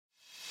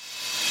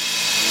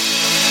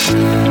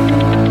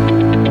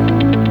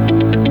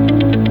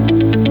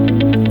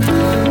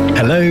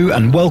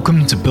Hello and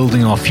welcome to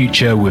Building Our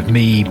Future with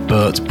me,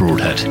 Bert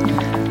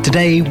Broadhead.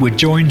 Today we're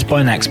joined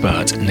by an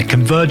expert in the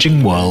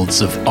converging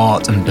worlds of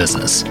art and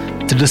business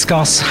to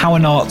discuss how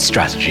an art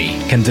strategy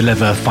can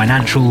deliver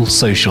financial,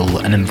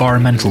 social and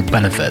environmental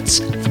benefits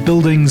for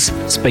buildings,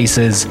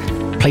 spaces,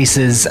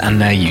 places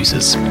and their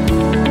users.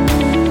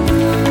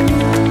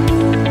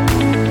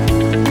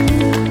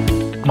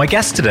 My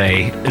guest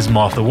today is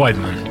Martha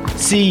Weidmann,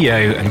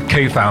 CEO and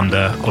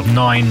co-founder of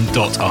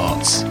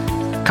 9.Arts,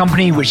 a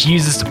company which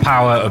uses the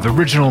power of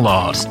original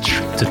art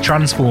to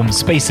transform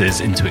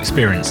spaces into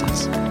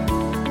experiences.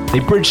 They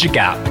bridge the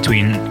gap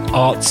between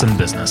arts and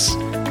business.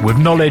 With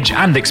knowledge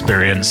and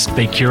experience,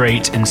 they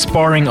curate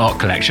inspiring art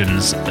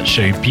collections that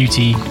show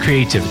beauty,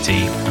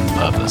 creativity, and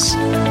purpose.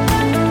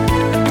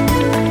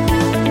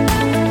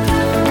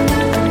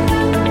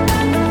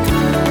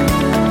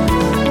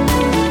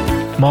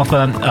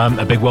 Martha,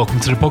 a big welcome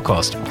to the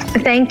podcast.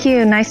 Thank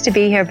you. Nice to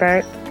be here,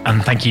 Bert.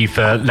 And thank you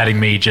for letting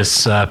me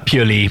just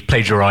purely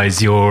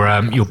plagiarize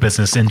your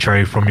business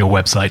intro from your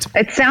website.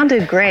 It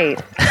sounded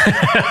great.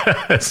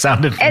 It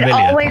sounded familiar. It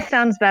always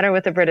sounds better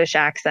with a British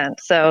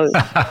accent. So,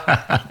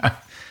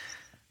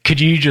 could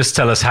you just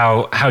tell us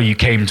how you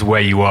came to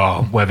where you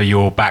are, whether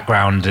your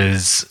background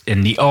is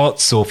in the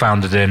arts or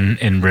founded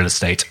in real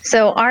estate?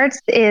 So arts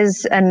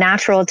is a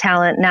natural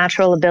talent,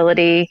 natural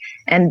ability,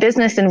 and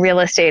business and real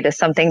estate is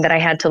something that I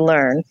had to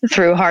learn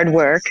through hard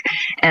work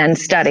and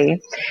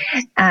study.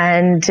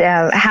 And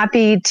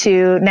happy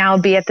to now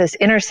be at this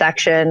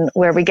intersection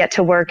where we get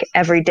to work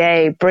every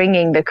day,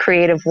 bringing the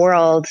creative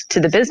world to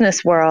the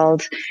business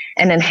world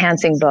and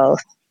enhancing both.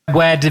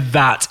 Where did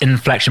that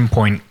inflection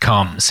point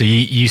come? So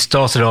you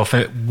started off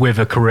with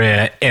a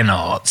career in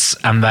arts,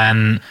 and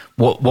then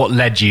what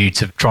led you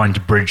to trying to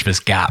bridge this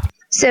gap?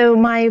 So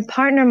my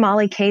partner,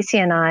 Molly Casey,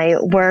 and I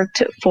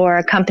worked for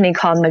a company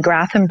called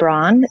McGrath &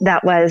 Braun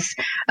that was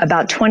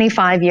about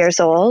 25 years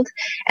old.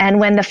 And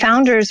when the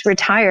founders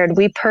retired,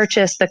 we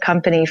purchased the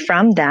company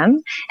from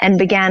them and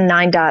began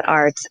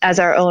 9.Arts as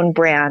our own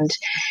brand.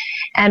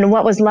 And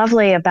what was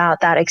lovely about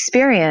that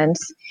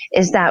experience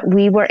is that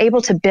we were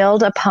able to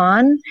build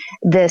upon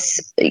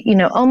this,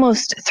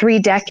 almost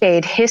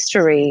 3-decade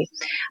history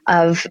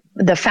of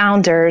the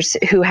founders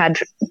who had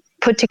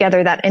put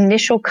together that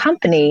initial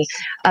company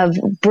of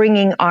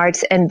bringing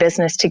arts and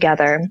business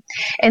together.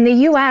 In the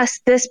US,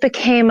 this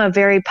became a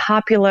very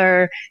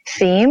popular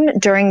theme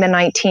during the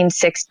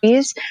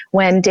 1960s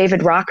when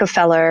David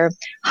Rockefeller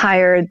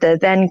hired the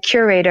then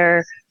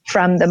curator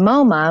from the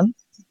MoMA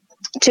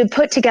to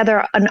put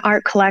together an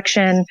art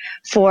collection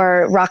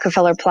for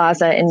Rockefeller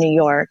Plaza in New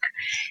York.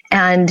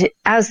 And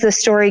as the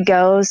story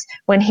goes,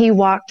 when he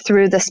walked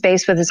through the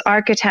space with his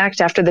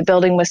architect after the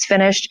building was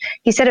finished,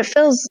 he said, "It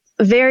feels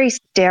very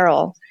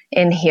sterile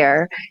in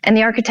here." And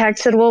the architect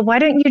said, "Well, why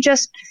don't you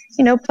just,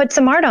 put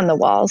some art on the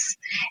walls?"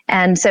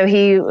 And so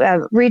he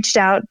reached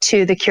out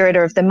to the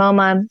curator of the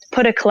MoMA,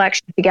 put a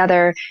collection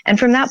together, and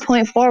from that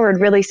point forward,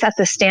 really set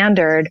the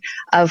standard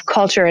of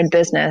culture and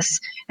business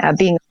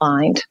being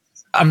aligned.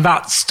 And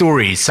that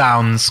story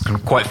sounds kind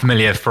of quite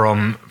familiar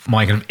from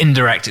my kind of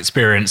indirect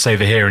experience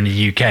over here in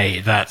the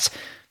UK, that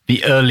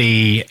the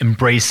early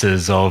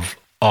embracers of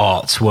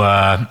art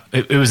were,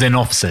 it was in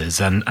offices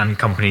and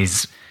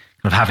companies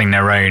kind of having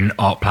their own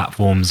art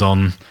platforms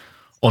on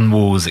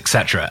walls,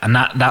 etc. And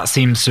that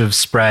seems to have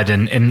spread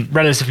in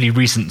relatively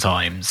recent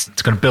times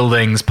to kind of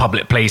buildings,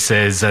 public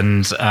places,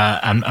 and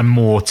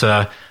more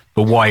to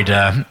the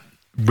wider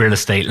real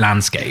estate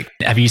landscape.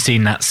 Have you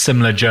seen that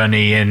similar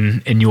journey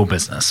in your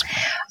business?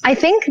 I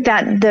think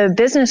that the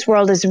business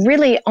world is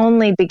really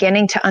only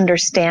beginning to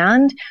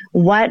understand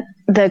what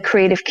the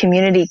creative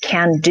community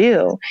can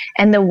do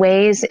and the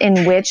ways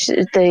in which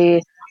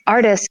the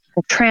artists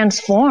can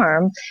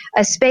transform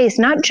a space,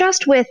 not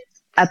just with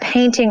a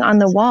painting on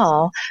the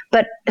wall,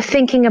 but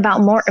thinking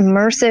about more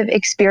immersive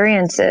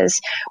experiences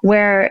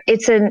where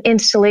it's an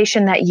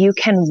installation that you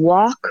can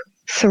walk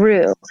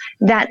through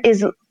that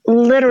is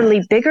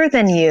literally bigger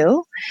than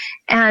you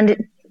and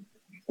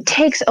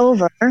takes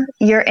over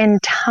your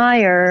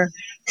entire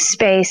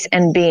space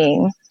and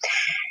being.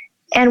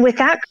 And with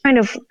that kind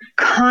of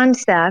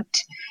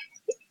concept,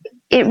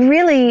 it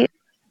really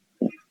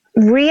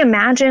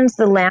reimagines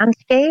the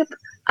landscape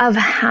of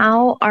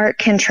how art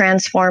can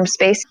transform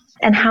space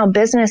and how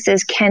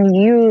businesses can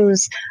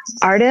use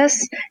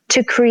artists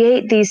to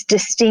create these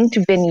distinct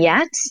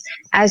vignettes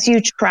as you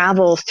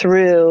travel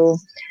through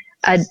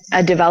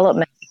a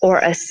development or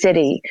a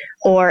city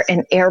or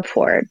an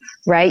airport,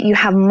 right? You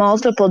have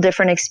multiple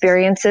different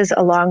experiences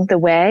along the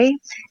way,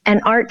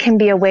 and art can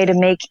be a way to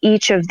make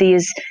each of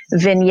these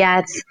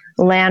vignettes,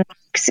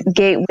 landmarks,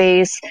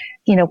 gateways,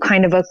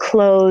 kind of a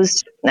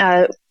closed,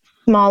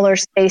 smaller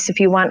space if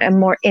you want a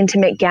more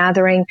intimate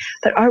gathering.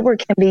 But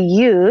artwork can be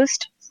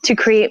used to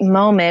create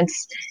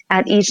moments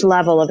at each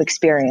level of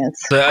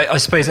experience. So I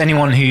suppose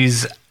anyone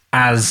who's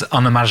as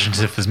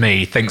unimaginative as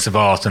me thinks of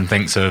art and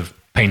thinks of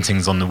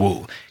paintings on the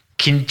wall.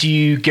 Can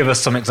you give us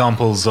some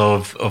examples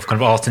of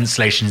kind of art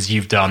installations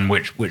you've done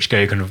which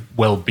go kind of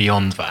well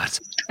beyond that?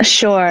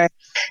 Sure.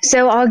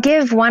 So I'll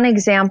give one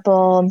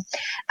example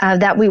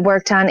that we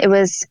worked on. It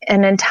was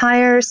an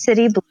entire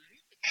city block.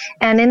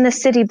 And in the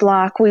city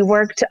block, we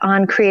worked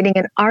on creating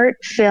an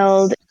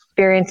art-filled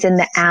experience in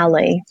the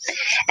alley.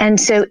 And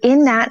so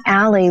in that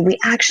alley, we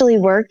actually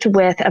worked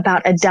with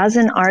about a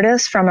dozen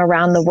artists from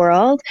around the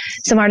world.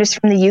 Some artists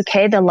from the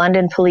UK, the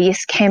London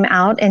Police, came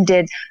out and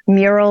did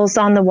murals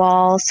on the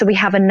wall. So we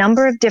have a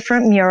number of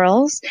different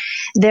murals.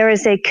 There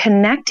is a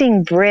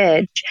connecting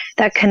bridge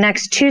that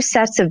connects two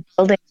sets of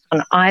buildings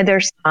on either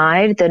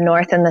side, the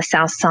north and the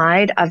south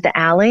side of the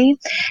alley.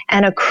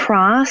 And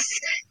across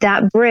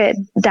that bridge,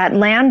 that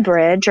land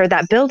bridge or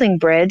that building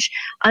bridge,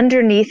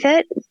 underneath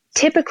it,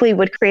 typically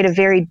would create a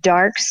very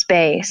dark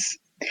space.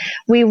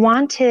 We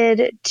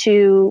wanted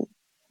to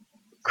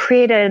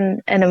create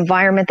an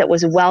environment that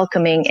was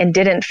welcoming and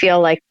didn't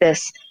feel like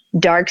this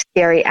dark,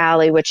 scary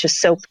alley, which is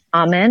so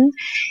common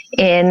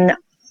in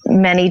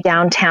many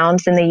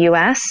downtowns in the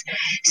US.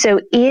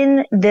 So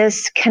in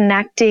this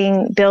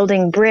connecting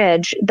building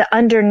bridge, the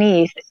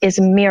underneath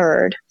is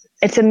mirrored.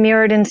 It's a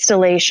mirrored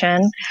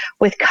installation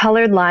with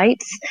colored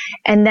lights.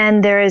 And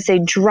then there is a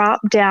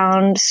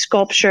drop-down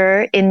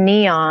sculpture in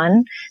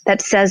neon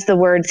that says the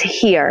words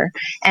 "here,"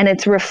 and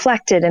it's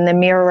reflected in the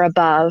mirror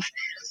above.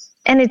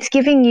 And it's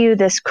giving you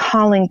this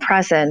calling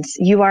presence.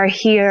 You are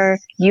here,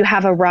 you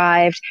have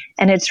arrived,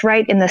 and it's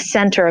right in the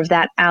center of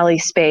that alley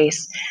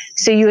space.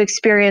 So you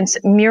experience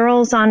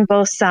murals on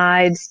both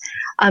sides,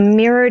 a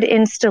mirrored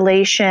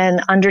installation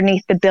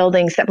underneath the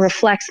buildings that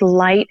reflects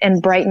light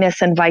and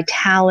brightness and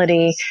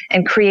vitality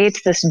and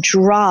creates this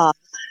draw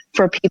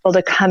for people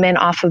to come in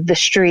off of the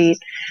street.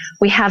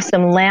 We have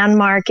some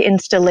landmark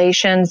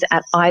installations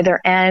at either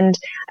end,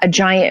 a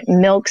giant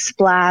milk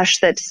splash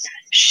that's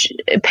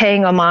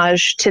paying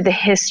homage to the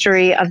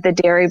history of the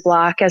dairy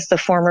block as the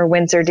former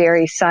Windsor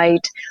Dairy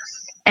site.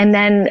 And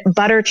then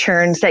butter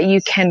churns that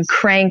you can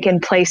crank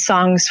and play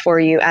songs for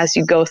you as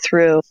you go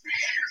through.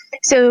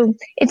 So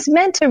it's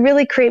meant to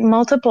really create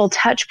multiple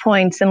touch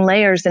points and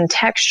layers and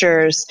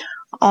textures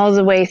all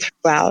the way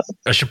throughout.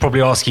 I should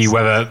probably ask you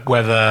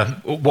whether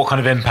what kind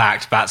of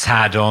impact that's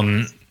had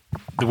on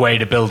the way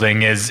the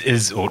building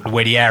is or the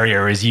way the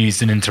area is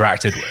used and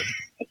interacted with.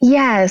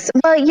 Yes.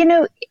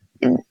 Well,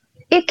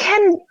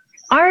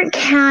 art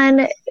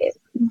can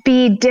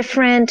be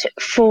different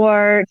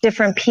for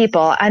different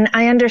people. And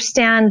I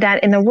understand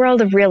that in the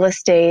world of real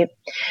estate,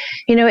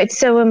 it's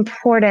so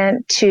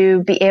important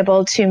to be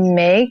able to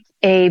make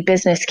a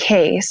business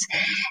case.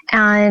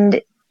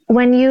 And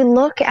when you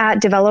look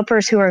at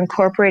developers who are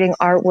incorporating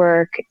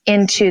artwork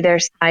into their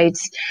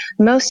sites,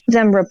 most of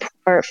them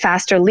report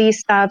faster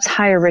lease ups,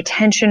 higher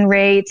retention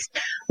rates,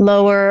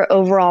 lower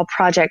overall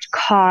project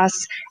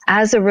costs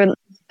as a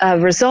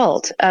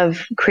result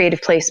of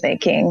creative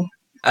placemaking.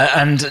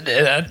 And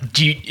are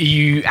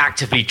you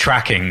actively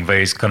tracking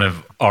those kind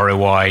of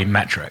ROI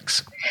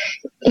metrics?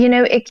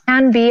 It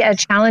can be a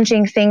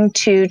challenging thing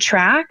to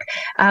track,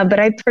 but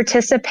I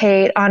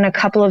participate on a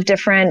couple of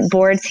different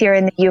boards here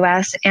in the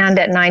US and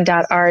at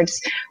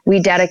 9.Arts. We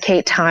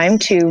dedicate time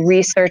to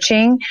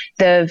researching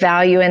the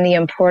value and the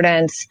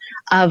importance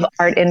of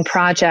art in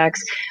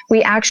projects.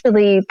 We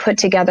actually put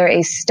together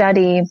a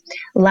study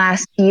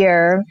last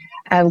year,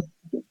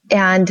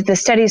 and the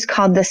study is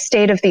called The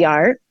State of the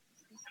Art.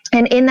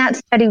 And in that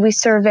study, we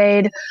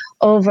surveyed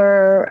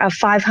over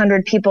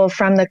 500 people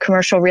from the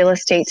commercial real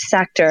estate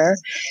sector,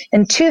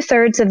 and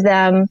 2/3 of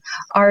them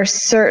are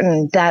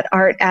certain that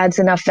art adds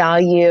enough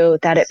value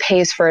that it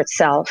pays for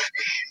itself.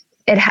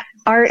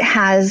 Art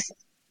has,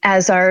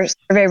 as our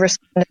survey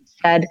respondents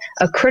said,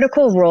 a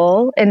critical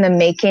role in the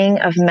making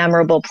of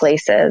memorable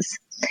places.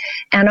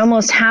 And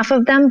almost half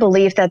of them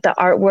believe that the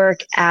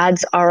artwork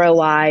adds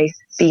ROI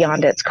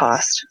beyond its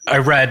cost. I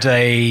read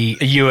a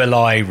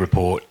ULI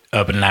report,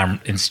 Urban Land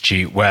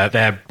Institute, where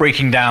they're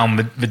breaking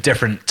down the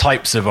different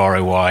types of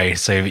ROI.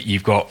 So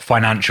you've got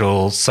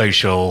financial,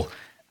 social,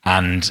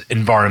 and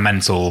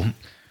environmental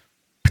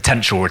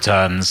potential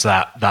returns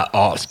that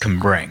art can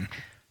bring.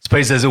 I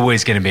suppose there's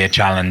always going to be a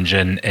challenge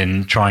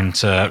in trying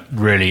to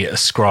really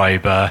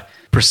ascribe a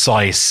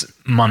precise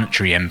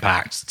monetary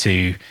impact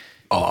to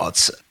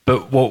art.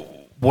 But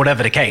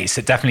whatever the case,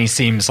 it definitely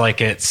seems like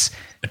it's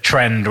a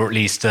trend, or at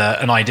least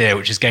an idea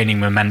which is gaining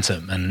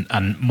momentum,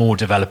 and more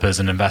developers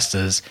and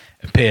investors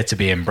appear to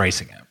be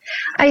embracing it.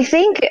 I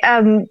think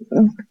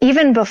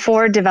even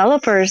before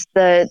developers,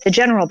 the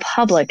general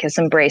public is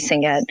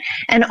embracing it.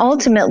 And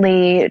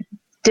ultimately,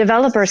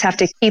 developers have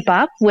to keep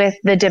up with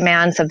the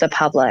demands of the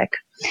public.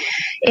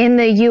 In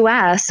the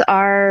US,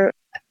 our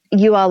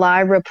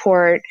ULI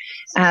report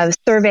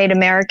surveyed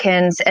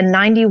Americans, and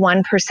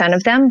 91%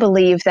 of them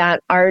believe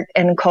that art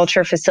and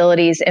culture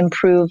facilities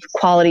improve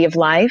quality of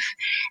life,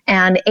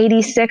 and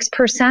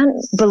 86%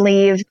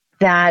 believe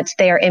that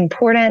they are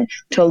important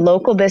to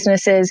local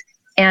businesses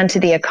and to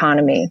the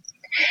economy.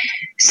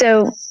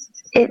 So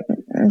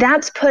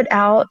that's put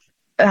out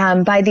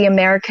by the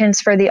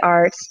Americans for the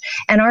Arts,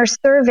 and our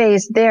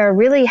surveys there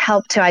really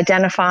help to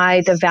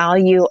identify the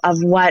value of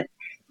what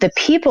the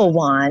people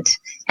want,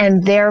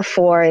 and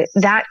therefore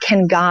that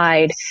can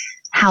guide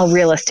how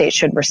real estate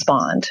should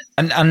respond.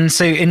 And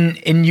so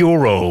in your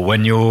role,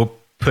 when you're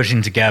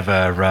putting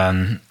together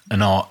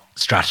an art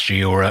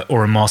strategy or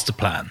a master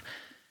plan,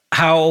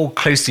 how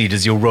closely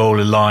does your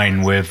role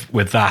align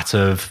with that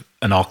of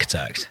an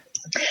architect?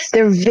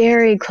 They're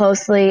very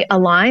closely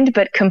aligned,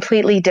 but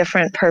completely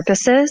different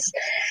purposes.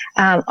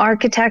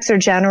 Architects are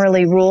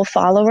generally rule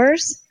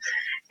followers,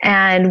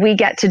 and we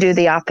get to do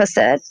the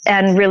opposite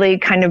and really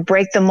kind of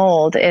break the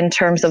mold in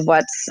terms of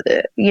what's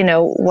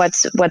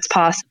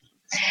possible.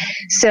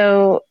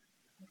 So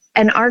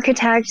an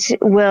architect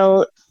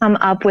will come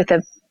up with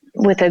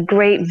a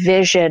great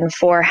vision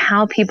for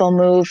how people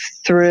move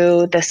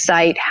through the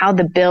site, how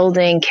the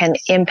building can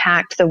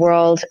impact the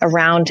world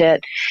around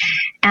it.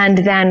 And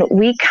then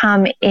we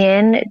come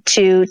in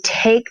to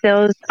take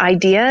those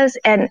ideas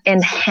and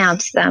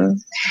enhance them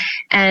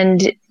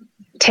and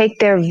take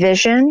their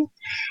vision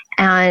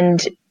and,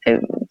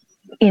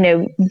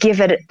 give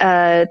it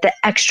the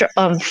extra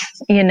oomph,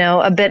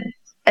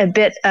 a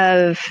bit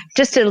of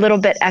just a little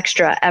bit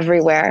extra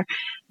everywhere.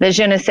 The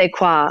je ne sais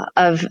quoi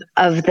of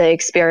the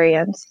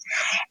experience.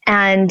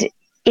 And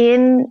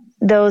in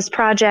those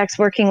projects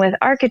working with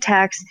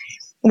architects,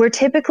 we're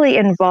typically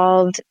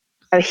involved.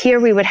 Here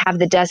we would have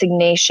the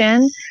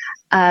designation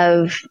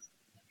of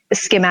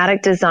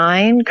schematic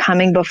design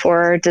coming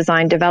before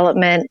design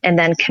development and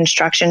then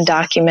construction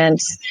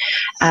documents.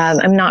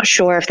 I'm not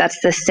sure if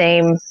that's the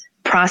same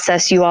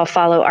process you all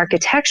follow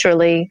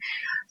architecturally,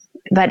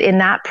 but in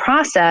that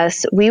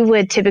process, we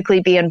would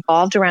typically be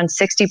involved around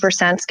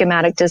 60%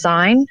 schematic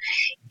design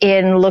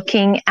in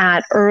looking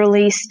at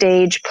early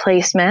stage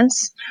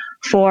placements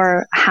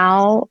for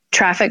how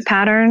traffic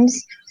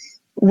patterns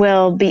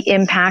will be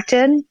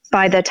impacted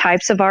by the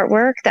types of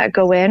artwork that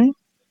go in.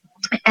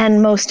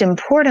 And most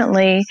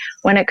importantly,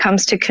 when it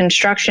comes to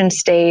construction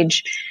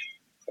stage,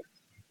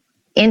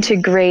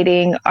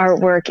 integrating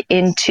artwork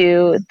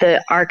into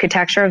the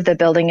architecture of the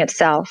building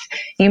itself.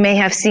 You may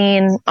have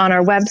seen on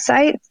our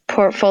website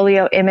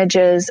portfolio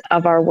images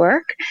of our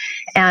work,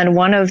 and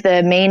one of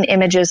the main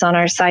images on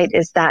our site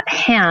is that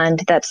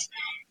hand that's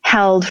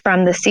held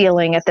from the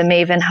ceiling at the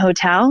Maven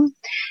Hotel.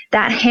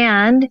 That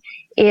hand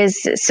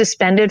is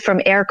suspended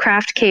from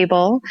aircraft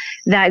cable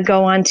that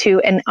go onto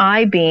an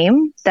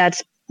I-beam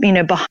that's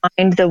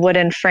behind the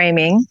wooden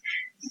framing.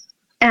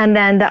 And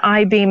then the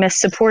I-beam is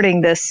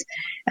supporting this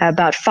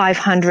about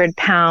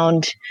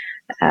 500-pound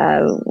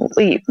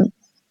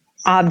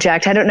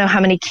object. I don't know how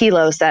many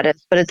kilos that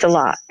is, but it's a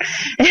lot.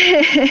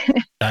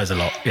 That is a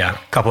lot, yeah.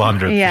 A couple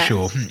hundred for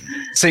sure.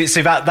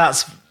 So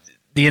that's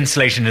the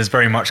installation is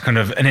very much kind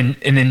of an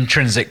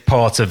intrinsic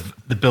part of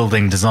the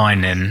building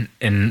design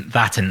in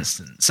that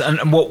instance.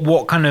 And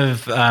what kind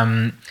of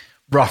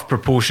rough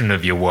proportion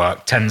of your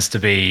work tends to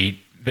be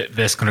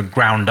this kind of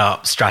ground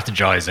up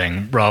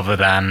strategizing rather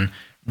than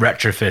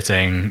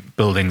retrofitting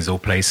buildings or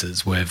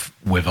places with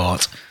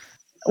art?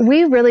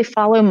 We really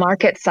follow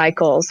market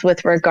cycles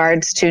with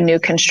regards to new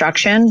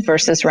construction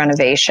versus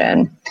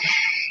renovation.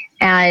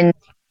 And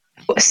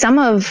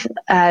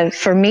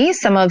for me,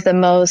 some of the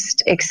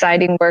most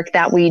exciting work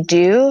that we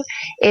do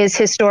is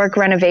historic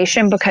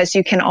renovation, because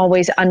you can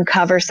always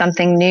uncover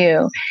something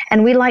new.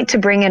 And we like to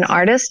bring in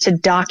artists to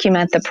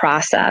document the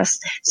process.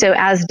 So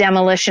as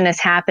demolition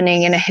is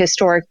happening in a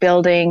historic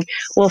building,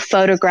 we'll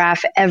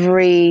photograph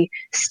every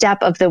step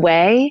of the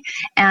way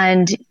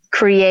and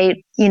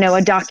create,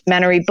 a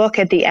documentary book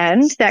at the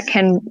end that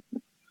can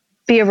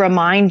be a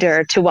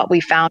reminder to what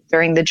we found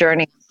during the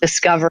journey of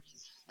discovery.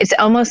 It's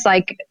almost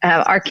like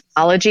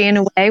archaeology in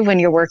a way when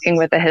you're working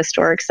with a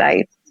historic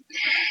site.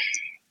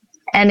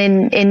 And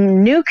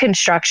in new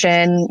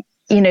construction,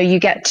 you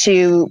get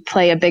to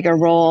play a bigger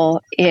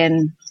role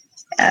in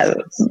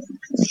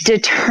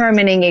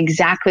determining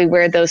exactly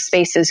where those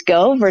spaces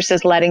go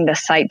versus letting the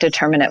site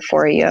determine it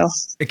for you.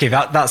 Okay,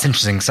 that's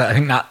interesting. So I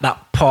think that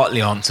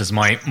partly answers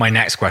my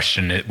next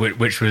question,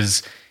 which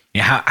was,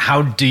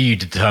 how do you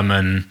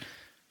determine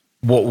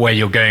what way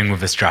you're going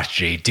with a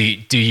strategy?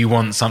 Do you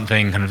want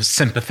something kind of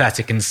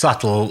sympathetic and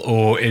subtle,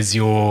 or is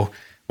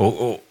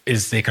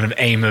the kind of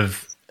aim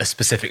of a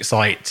specific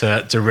site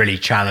to really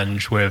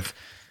challenge with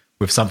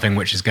something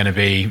which is going to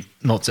be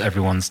not to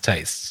everyone's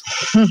tastes?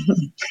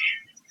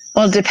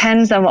 Well, it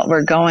depends on what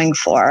we're going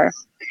for.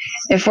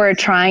 If we're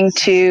trying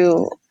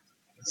to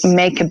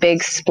make a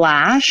big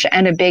splash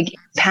and a big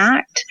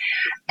impact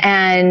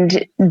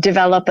and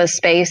develop a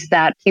space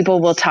that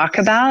people will talk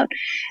about,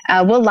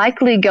 we'll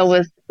likely go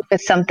with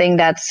something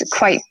that's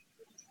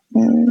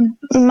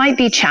might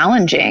be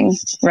challenging,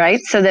 right?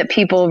 So that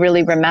people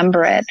really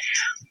remember it.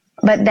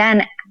 But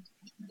then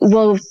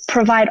we'll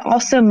provide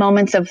also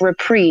moments of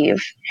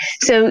reprieve.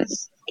 So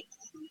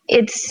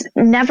it's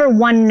never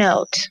one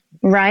note,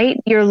 right?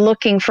 You're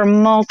looking for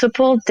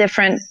multiple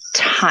different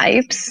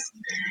types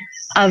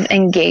of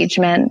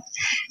engagement.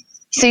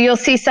 So you'll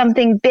see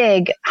something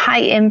big, high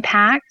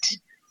impact,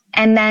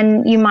 and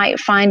then you might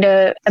find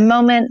a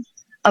moment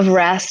of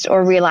rest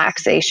or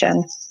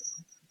relaxation.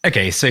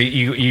 Okay, so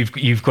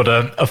you've got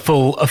a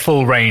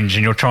full range,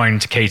 and you're trying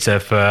to cater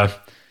for,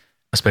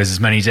 I suppose, as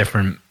many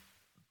different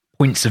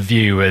points of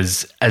view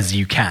as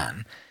you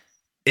can.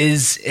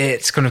 Is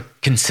it kind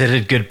of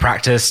considered good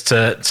practice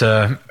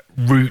to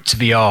root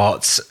the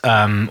art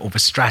or the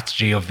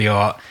strategy of the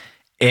art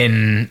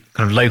in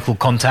kind of local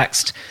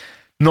context,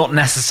 not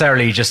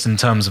necessarily just in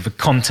terms of the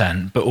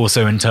content, but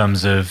also in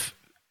terms of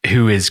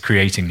who is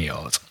creating the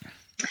art?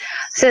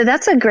 So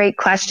that's a great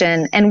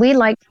question, and we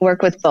like to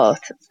work with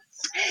both.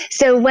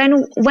 So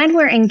when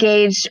we're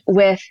engaged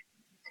with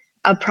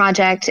a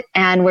project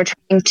and we're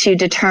trying to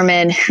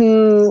determine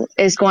who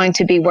is going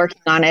to be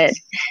working on it,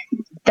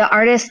 the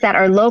artists that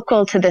are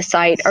local to the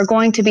site are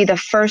going to be the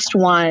first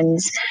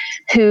ones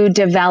who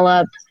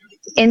develop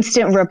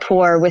instant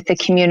rapport with the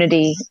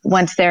community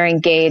once they're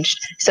engaged.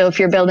 So if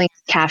you're building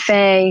a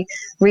cafe,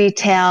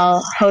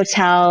 retail,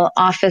 hotel,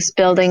 office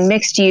building,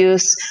 mixed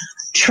use,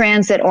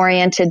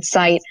 transit-oriented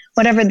site,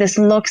 whatever this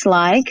looks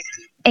like,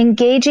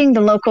 engaging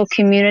the local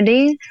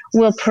community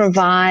will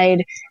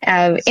provide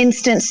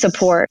instant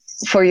support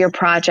for your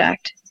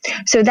project.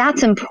 So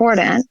that's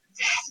important.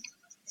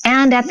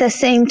 And at the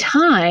same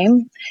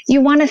time,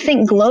 you want to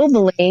think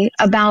globally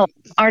about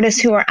artists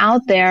who are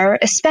out there,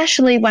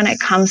 especially when it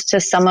comes to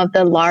some of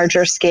the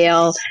larger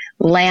scale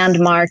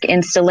landmark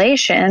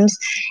installations,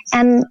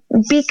 and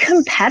be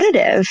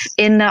competitive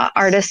in the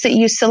artists that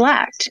you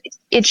select.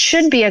 It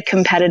should be a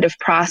competitive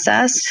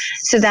process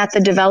so that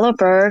the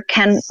developer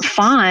can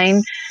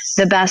find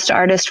the best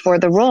artist for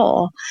the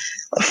role.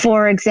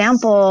 For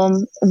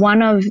example,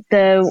 one of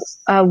the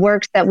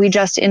works that we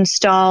just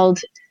installed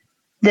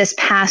this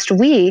past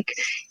week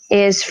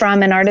is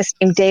from an artist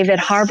named David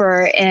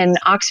Harbour in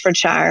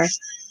Oxfordshire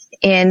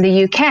in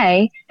the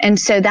UK. And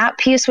so that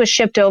piece was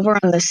shipped over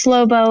on the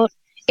slow boat,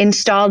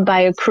 installed by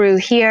a crew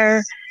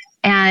here.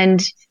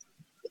 And,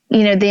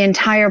 the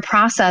entire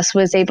process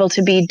was able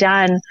to be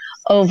done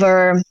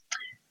over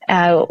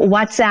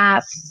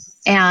WhatsApp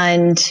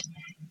and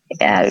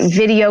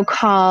video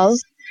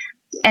calls.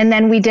 And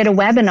then we did a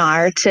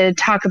webinar to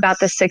talk about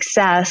the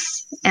success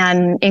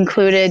and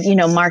included,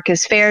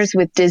 Marcus Fairs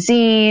with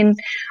Dezeen,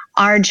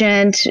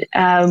 Argent,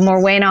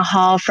 Morwenna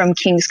Hall from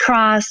King's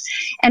Cross.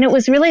 And it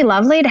was really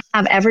lovely to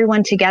have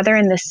everyone together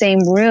in the same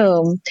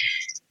room.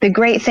 The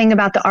great thing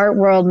about the art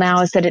world now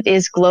is that it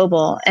is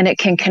global and it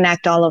can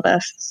connect all of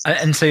us.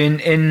 And so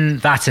in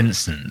that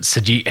instance,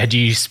 had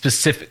you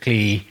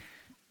specifically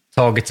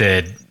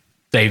targeted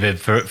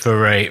David for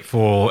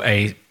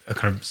a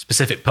kind of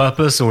specific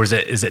purpose, or is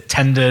it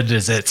tendered?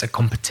 Is it a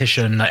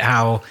competition? Like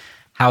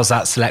how's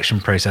that selection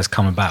process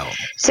come about?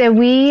 So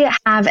we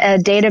have a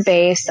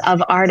database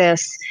of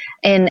artists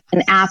in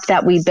an app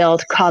that we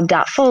built called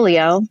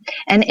Dotfolio.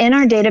 And in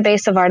our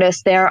database of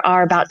artists, there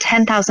are about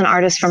 10,000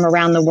 artists from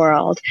around the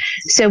world.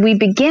 So we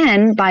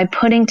begin by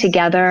putting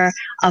together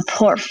a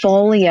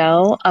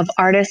portfolio of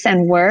artists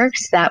and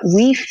works that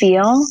we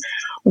feel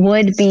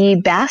would be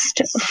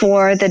best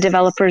for the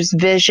developer's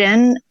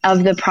vision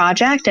of the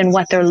project and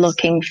what they're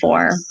looking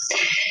for.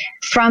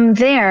 From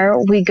there,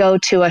 we go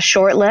to a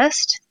short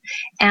list,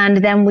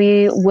 and then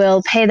we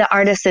will pay the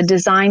artist a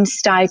design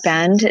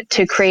stipend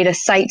to create a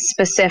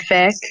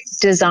site-specific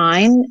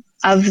design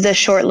of the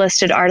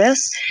shortlisted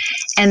artists,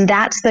 and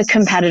that's the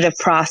competitive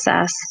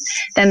process.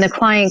 Then the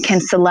client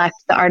can select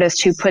the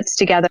artist who puts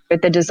together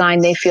the design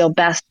they feel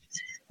best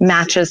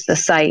matches the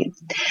site.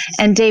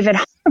 And David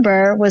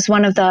Harbour was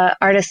one of the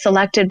artists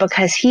selected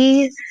because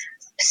he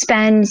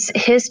spends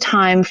his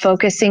time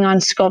focusing on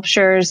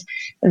sculptures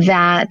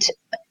that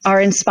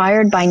are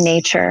inspired by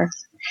nature.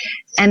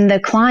 And the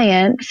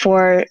client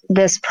for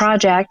this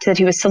project that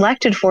he was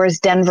selected for is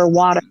Denver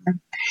Water.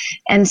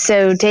 And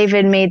so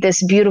David made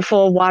this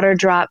beautiful water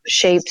drop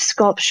shaped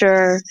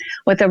sculpture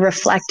with a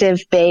reflective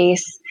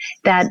base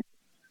that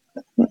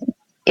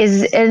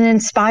is an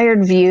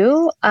inspired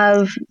view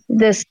of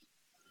this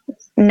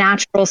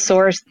natural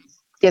source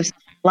that gives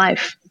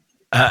life.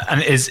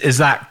 And is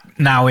that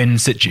now in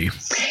situ?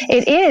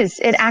 It is.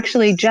 It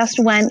actually just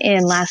went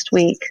in last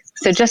week.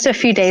 So just a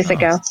few days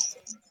ago.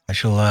 I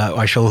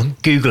shall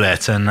Google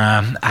it and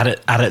add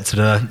it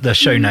to the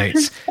show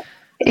notes.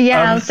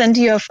 Yeah, I'll send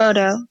you a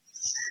photo.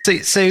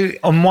 So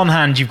on one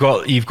hand, you've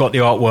got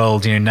the art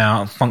world,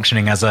 now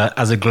functioning as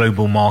a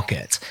global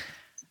market.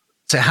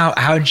 So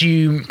how do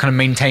you kind of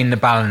maintain the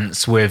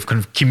balance with kind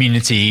of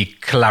community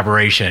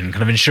collaboration,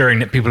 kind of ensuring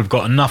that people have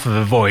got enough of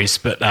a voice,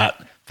 but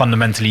that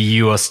fundamentally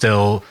you are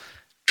still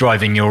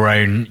driving your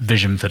own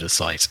vision for the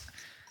site?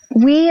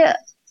 We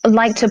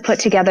like to put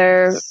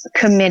together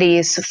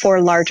committees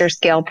for larger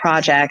scale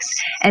projects.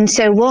 And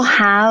so we'll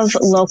have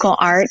local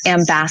art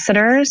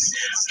ambassadors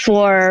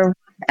for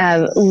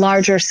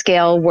larger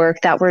scale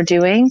work that we're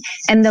doing.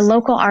 And the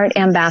local art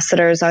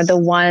ambassadors are the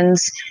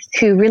ones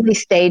who really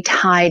stay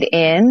tied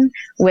in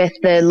with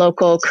the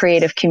local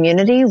creative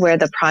community where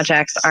the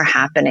projects are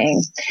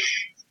happening.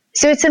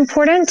 So it's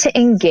important to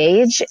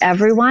engage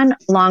everyone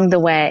along the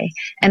way.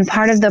 And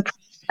part of the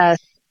process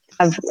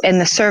and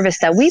the service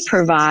that we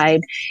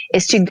provide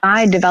is to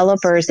guide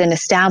developers in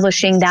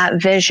establishing that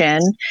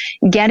vision,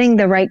 getting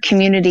the right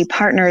community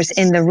partners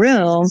in the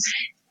room,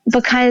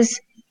 because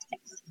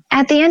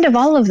at the end of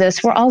all of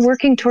this, we're all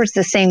working towards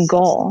the same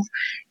goal.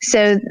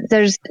 So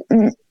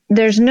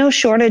there's no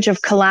shortage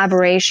of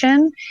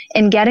collaboration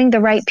in getting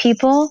the right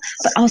people,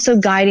 but also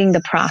guiding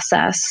the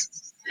process.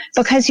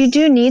 Because you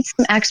do need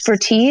some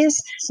expertise,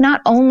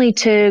 not only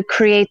to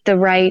create the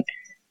right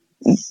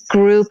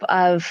group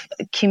of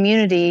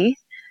community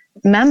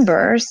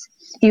members,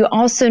 you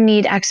also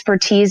need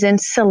expertise in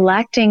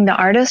selecting the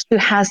artist who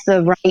has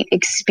the right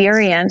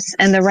experience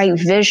and the right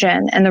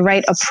vision and the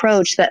right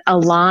approach that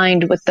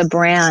aligned with the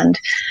brand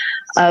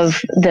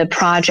of the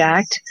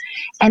project.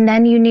 And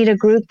then you need a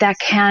group that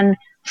can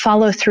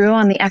follow through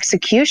on the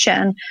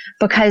execution,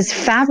 because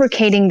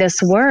fabricating this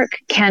work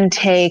can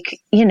take,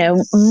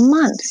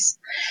 months.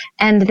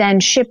 And then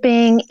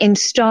shipping,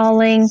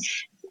 installing,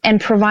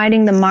 and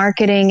providing the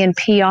marketing and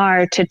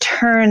PR to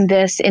turn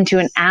this into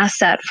an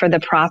asset for the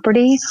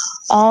property,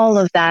 all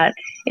of that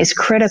is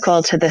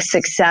critical to the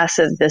success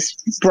of this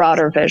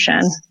broader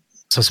vision.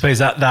 So I suppose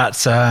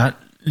that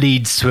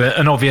leads to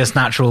an obvious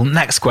natural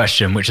next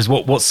question, which is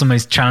what's the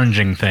most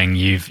challenging thing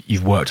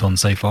you've worked on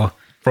so far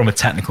from a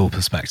technical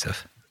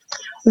perspective?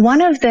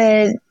 One of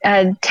the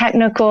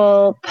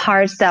technical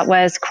parts that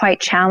was quite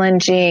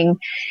challenging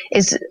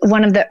is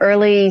one of the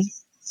early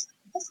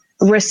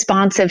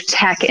responsive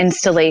tech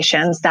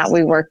installations that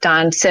we worked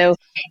on. So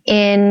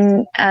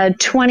in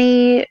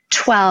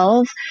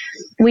 2012,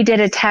 we did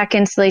a tech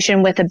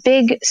installation with a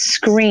big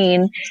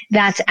screen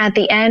that's at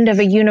the end of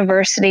a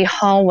university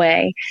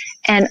hallway.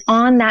 And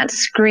on that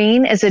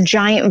screen is a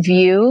giant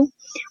view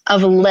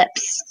of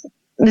lips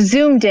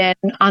zoomed in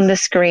on the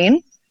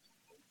screen.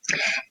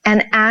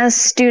 And as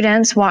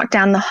students walk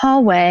down the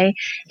hallway,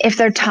 if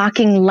they're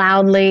talking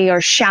loudly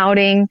or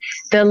shouting,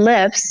 the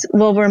lips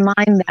will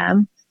remind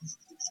them,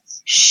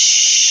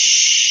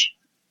 shh,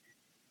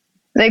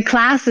 the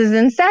class is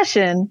in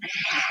session.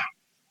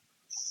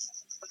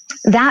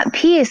 That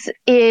piece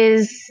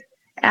is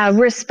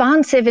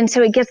responsive, and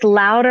so it gets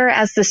louder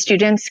as the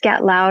students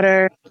get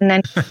louder, and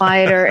then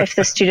quieter if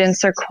the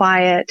students are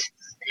quiet.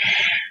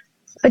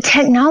 But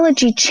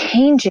technology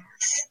changes.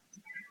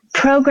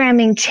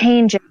 Programming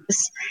changes,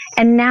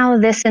 and now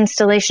this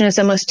installation is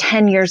almost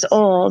 10 years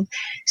old.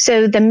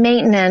 So the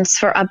maintenance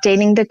for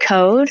updating the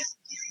code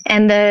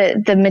and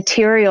the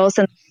materials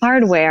and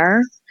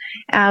hardware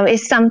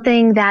is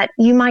something that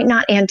you might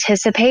not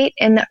anticipate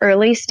in the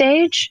early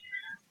stage,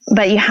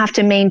 but you have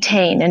to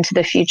maintain into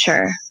the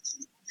future.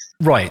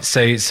 Right.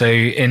 So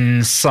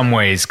in some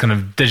ways, kind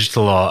of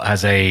digital art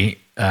has a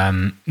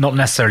not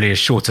necessarily a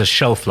shorter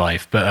shelf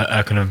life, but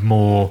a kind of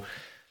more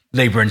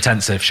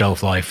labor-intensive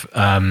shelf life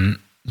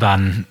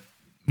than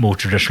more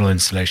traditional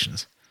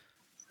installations.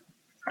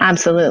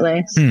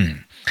 Absolutely.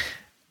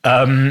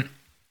 And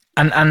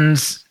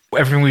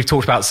everything we've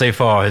talked about so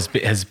far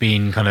has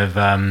been kind of,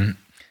 I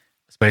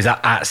suppose,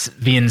 at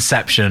the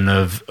inception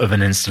of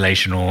an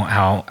installation, or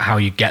how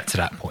you get to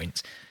that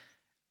point.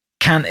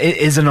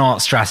 Is an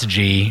art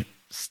strategy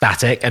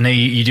static? I know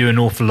you do an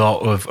awful lot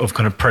of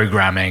kind of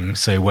programming,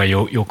 so where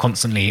you're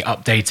constantly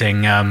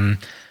updating.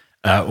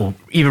 Or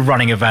either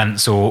running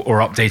events or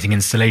updating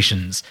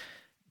installations.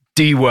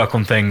 Do you work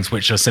on things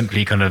which are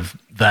simply kind of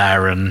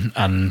there and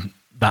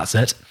that's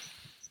it?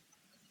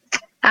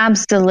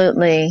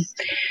 Absolutely.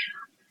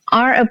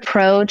 Our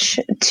approach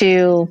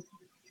to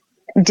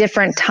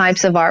different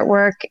types of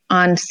artwork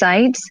on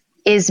sites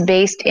is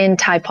based in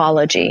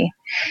typology.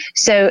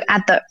 So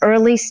at the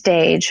early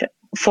stage,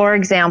 for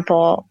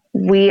example,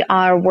 we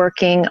are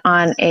working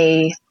on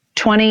a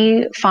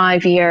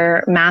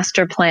 25-year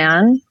master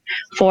plan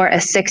for a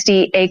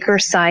 60-acre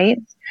site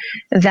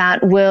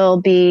that will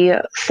be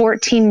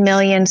 14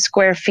 million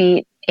square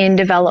feet in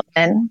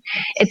development.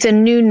 It's a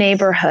new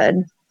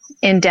neighborhood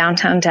in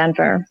downtown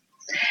Denver.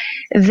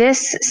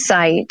 This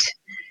site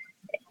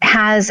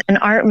has an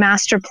art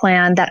master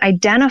plan that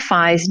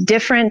identifies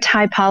different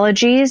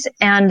typologies,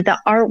 and the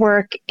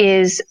artwork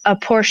is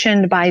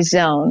apportioned by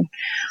zone.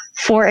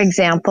 For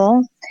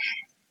example,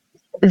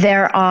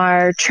 there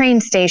are train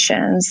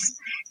stations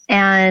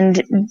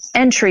and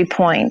entry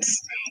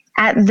points.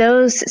 At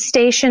those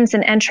stations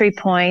and entry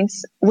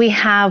points, we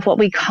have what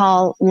we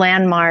call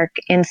landmark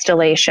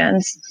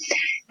installations.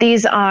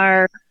 These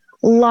are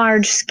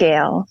large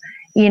scale,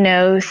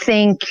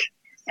 think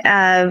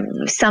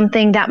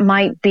something that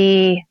might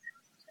be,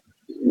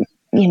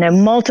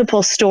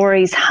 multiple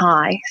stories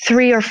high,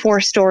 3 or 4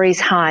 stories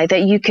high,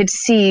 that you could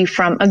see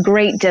from a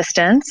great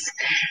distance,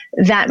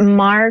 that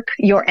mark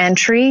your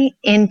entry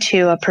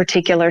into a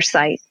particular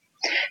site.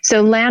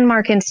 So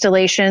landmark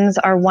installations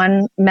are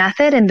one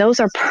method, and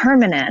those are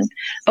permanent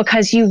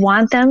because you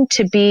want them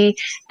to be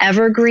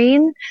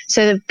evergreen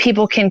so that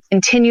people can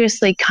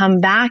continuously come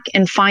back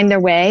and find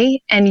their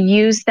way and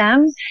use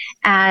them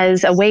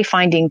as a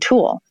wayfinding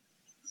tool.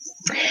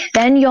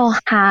 Then you'll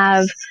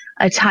have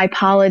a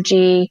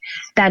typology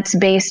that's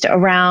based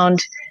around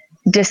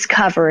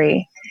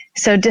discovery.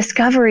 So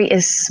discovery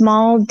is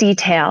small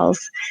details.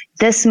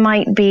 This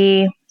might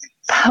be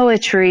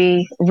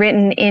poetry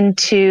written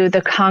into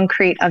the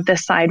concrete of the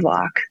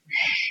sidewalk.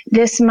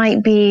 This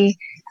might be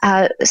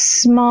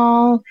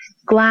small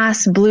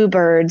glass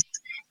bluebirds,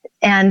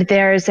 and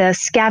there's a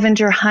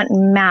scavenger hunt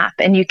map,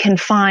 and you can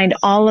find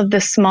all of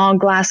the small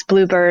glass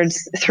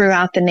bluebirds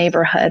throughout the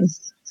neighborhood.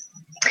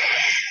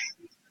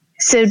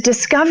 So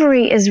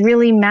discovery is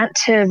really meant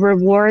to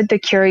reward the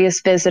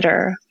curious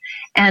visitor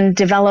and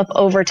develop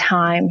over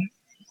time.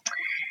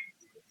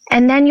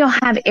 And then you'll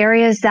have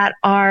areas that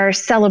are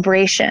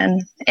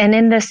celebration. And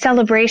in the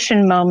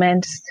celebration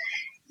moments,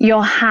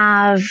 you'll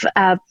have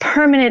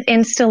permanent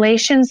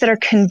installations that are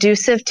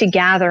conducive to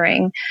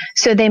gathering.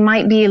 So they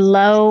might be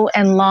low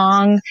and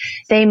long.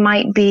 They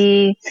might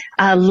be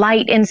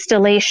light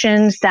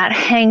installations that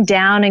hang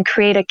down and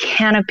create a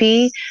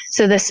canopy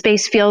so the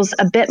space feels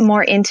a bit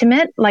more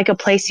intimate, like a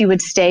place you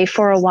would stay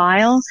for a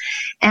while,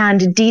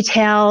 and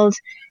detailed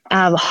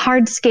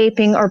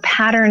hardscaping or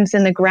patterns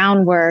in the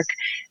groundwork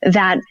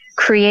that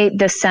create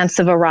this sense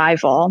of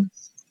arrival.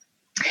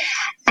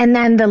 And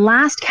then the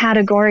last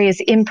category is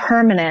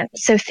impermanent.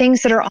 So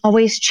things that are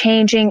always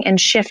changing and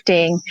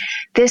shifting.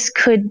 This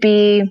could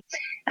be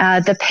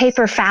the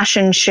paper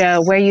fashion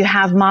show where you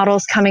have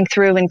models coming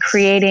through and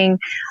creating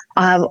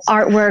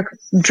artwork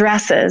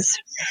dresses.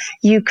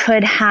 You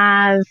could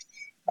have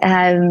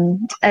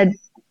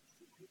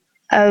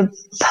a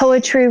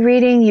poetry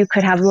reading. You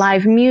could have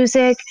live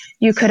music.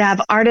 You could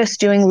have artists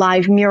doing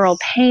live mural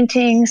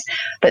paintings.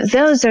 But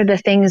those are the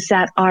things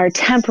that are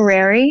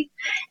temporary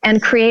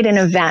and create an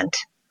event.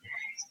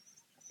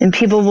 And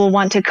people will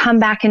want to come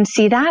back and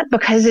see that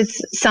because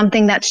it's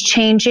something that's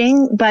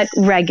changing but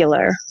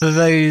regular. So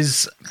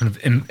those kind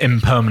of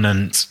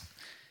impermanent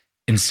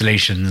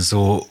installations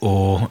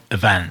or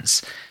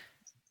events,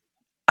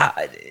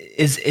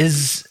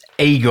 is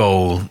a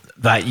goal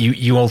that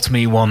you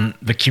ultimately want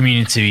the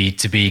community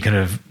to be kind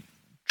of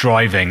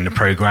driving the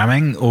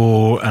programming,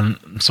 or, and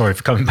I'm sorry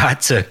for coming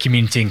back to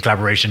community and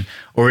collaboration,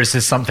 or is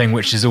this something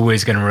which is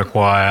always going to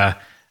require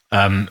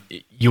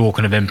your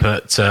kind of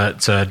input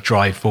to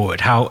drive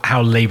forward?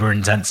 How labor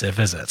intensive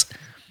is it?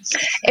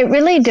 It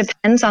really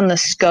depends on the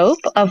scope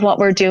of what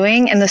we're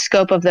doing and the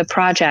scope of the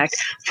project.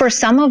 For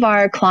some of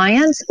our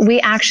clients, we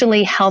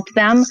actually help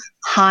them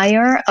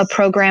hire a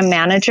program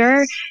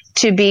manager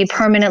to be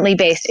permanently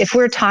based. If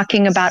we're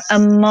talking about a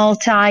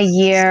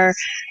multi-year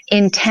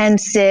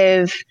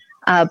intensive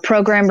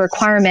program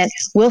requirement,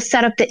 we'll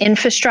set up the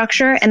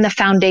infrastructure and the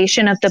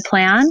foundation of the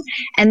plan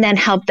and then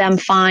help them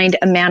find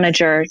a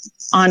manager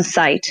on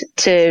site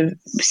to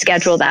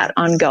schedule that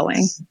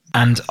ongoing.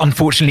 And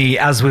unfortunately,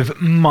 as with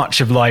much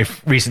of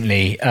life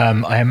recently,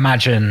 I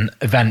imagine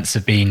events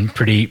have been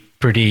pretty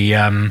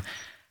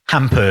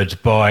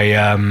hampered by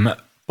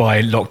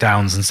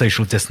lockdowns and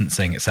social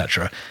distancing,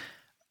 etc.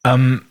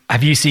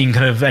 Have you seen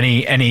kind of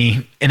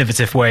any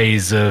innovative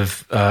ways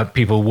of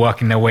people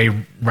working their way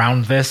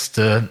around this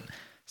to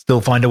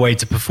still find a way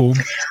to perform?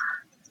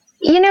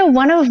 You know,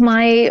 one of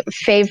my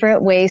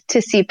favorite ways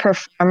to see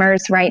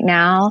performers right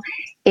now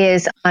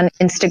is on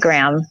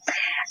Instagram.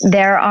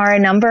 There are a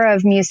number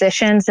of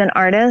musicians and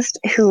artists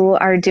who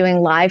are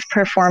doing live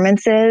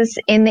performances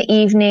in the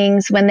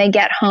evenings. When they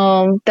get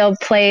home, they'll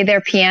play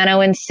their piano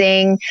and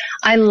sing.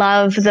 I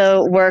love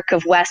the work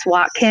of Wes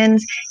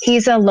Watkins.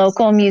 He's a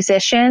local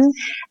musician,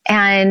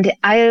 and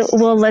I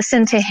will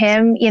listen to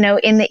him, you know,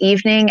 in the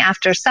evening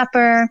after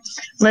supper,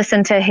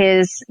 listen to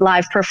his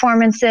live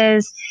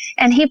performances,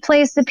 and he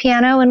plays the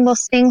piano and will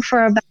sing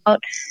for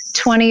about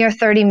 20 or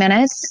 30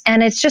 minutes.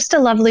 And it's just a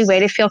lovely way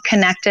to feel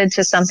connected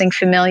to something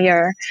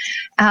familiar.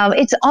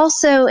 It's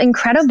also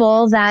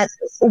incredible that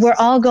we're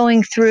all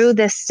going through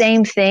this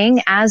same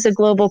thing as a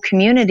global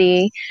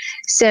community.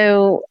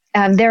 So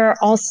there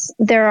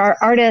are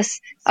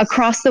artists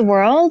across the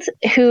world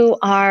who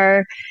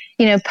are,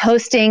 you know,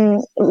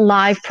 posting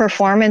live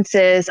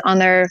performances on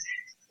their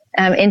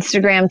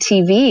Instagram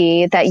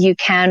TV that you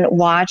can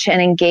watch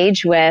and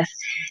engage with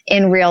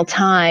in real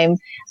time.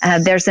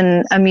 There's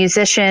a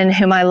musician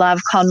whom I love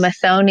called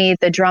Mathoni,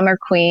 the drummer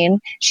queen.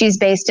 She's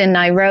based in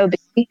Nairobi,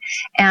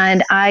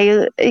 and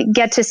I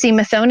get to see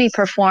Mathoni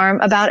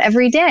perform about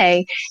every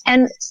day.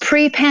 And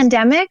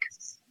pre-pandemic,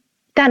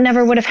 that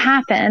never would have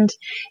happened.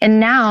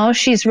 And now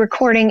she's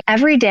recording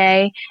every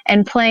day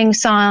and playing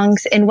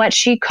songs in what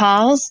she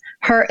calls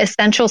her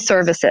essential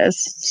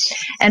services.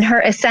 And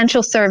her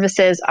essential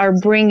services are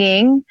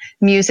bringing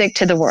music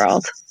to the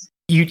world.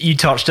 You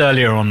touched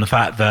earlier on the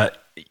fact that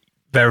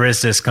there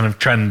is this kind of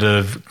trend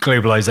of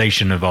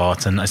globalization of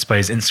art, and I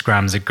suppose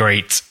Instagram is a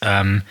great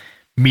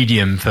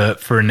medium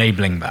for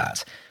enabling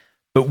that.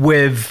 But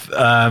with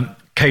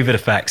COVID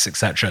effects,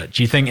 etc.,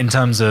 do you think in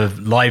terms of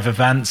live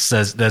events,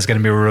 there's going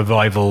to be a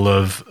revival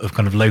of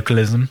kind of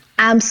localism?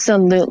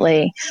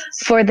 Absolutely.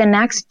 For the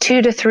next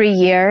 2 to 3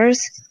 years,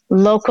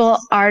 local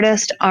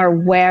artists are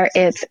where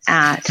it's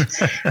at.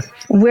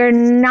 We're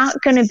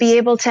not going to be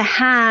able to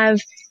have,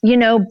 you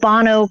know,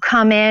 Bono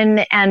come in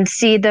and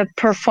see the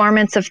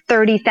performance of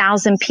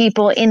 30,000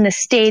 people in the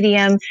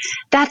stadium.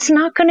 That's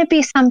not going to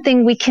be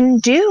something we can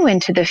do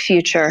into the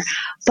future.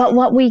 But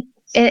what we,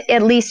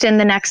 at least in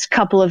the next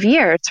couple of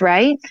years,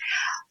 right?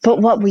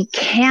 But what we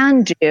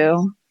can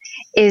do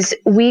is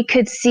we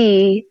could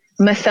see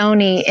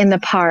Mathoni in the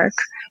park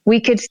We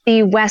could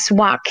see Wes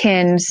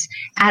Watkins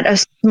at a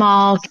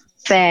small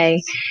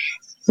cafe.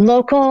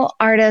 Local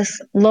artists,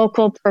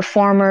 local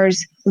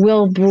performers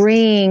will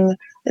bring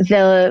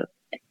the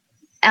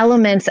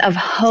elements of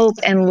hope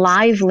and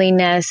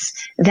liveliness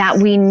that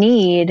we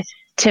need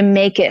to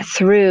make it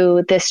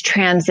through this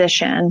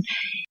transition.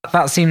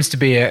 That seems to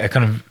be a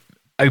kind of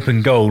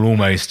open goal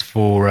almost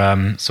for,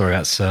 sorry,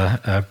 that's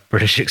a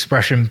British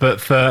expression, but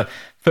for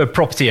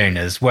property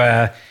owners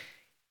where,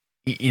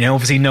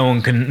 obviously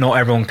not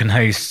everyone can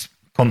host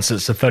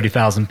concerts of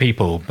 30,000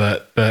 people,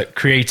 but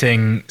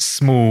creating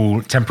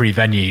small temporary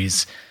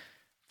venues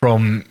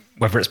from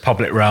whether it's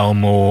public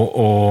realm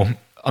or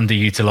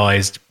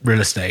underutilized real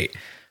estate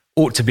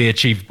ought to be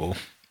achievable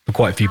for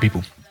quite a few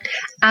people.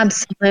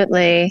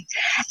 Absolutely.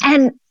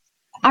 And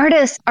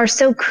artists are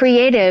so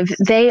creative.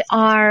 They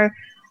are,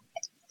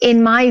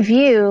 in my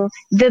view,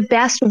 the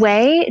best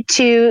way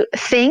to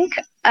think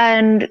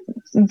and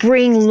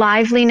bring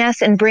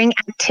liveliness and bring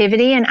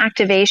activity and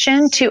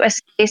activation to a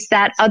space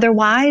that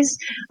otherwise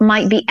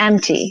might be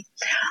empty.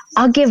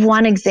 I'll give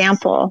one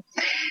example.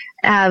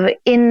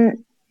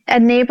 In a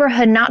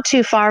neighborhood not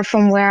too far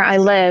from where I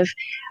live,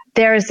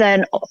 there's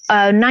a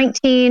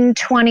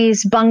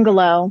 1920s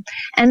bungalow,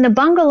 and the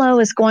bungalow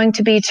is going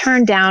to be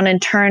turned down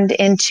and turned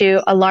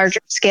into a larger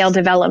scale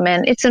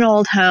development. It's an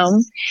old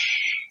home.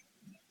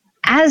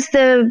 As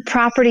the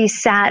property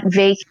sat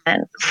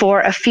vacant for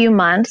a few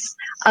months,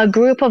 a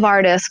group of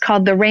artists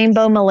called the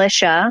Rainbow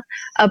Militia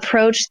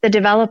approached the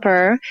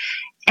developer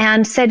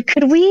and said,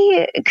 could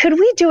we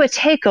do a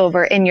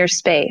takeover in your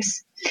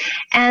space?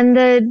 And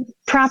the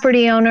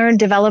property owner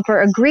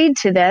developer agreed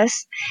to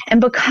this.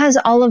 And because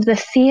all of the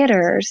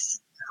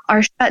theaters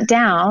are shut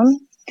down,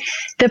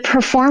 the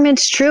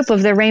performance troupe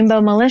of the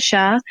Rainbow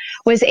Militia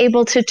was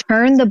able to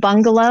turn the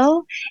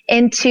bungalow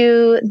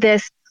into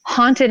this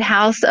haunted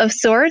house of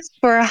sorts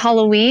for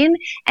Halloween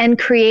and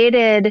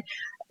created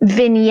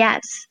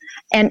vignettes.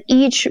 And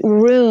each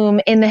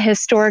room in the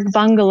historic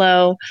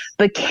bungalow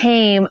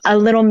became a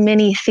little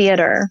mini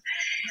theater.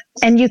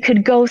 And you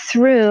could go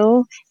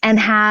through and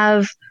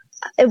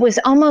it was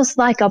almost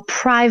like a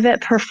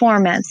private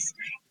performance.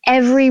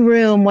 Every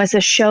room was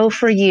a show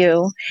for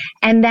you.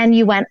 And then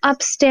you went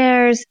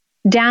upstairs,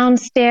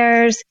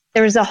 downstairs.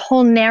 There was a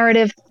whole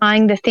narrative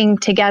tying the thing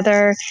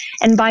together.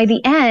 And by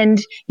the end,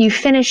 you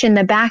finish in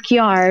the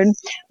backyard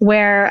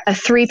where a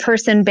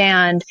 3-person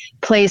band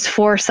plays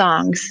 4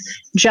 songs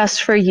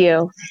just for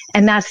you.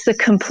 And that's the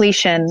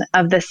completion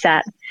of the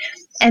set.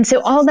 And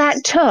so all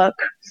that took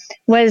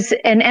was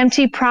an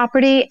empty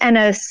property and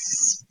a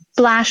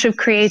splash of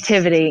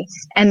creativity,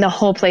 and the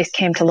whole place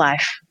came to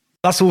life.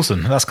 That's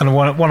awesome. That's kind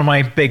of one of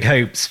my big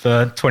hopes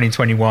for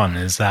 2021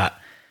 is that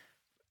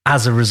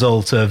as a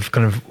result of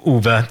kind of all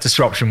the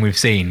disruption we've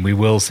seen, we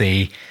will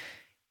see,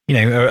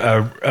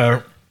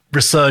 a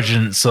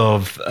resurgence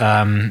of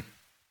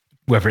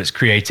whether it's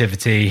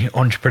creativity,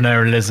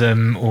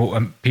 entrepreneurialism,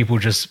 or people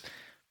just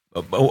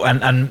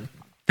and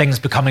things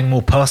becoming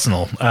more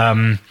personal.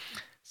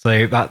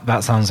 So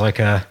that sounds like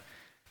a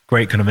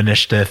great kind of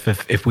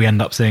initiative if we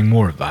end up seeing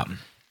more of that.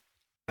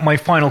 My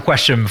final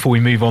question before we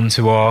move on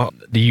to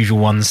the usual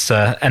ones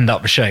to end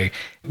up the show.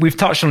 We've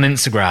touched on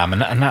Instagram,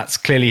 and that's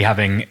clearly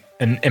having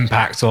an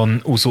impact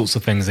on all sorts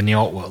of things in the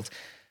art world,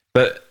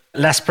 but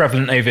less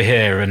prevalent over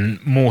here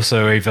and more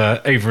so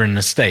over in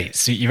the States.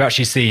 So you've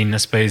actually seen, I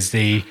suppose,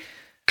 the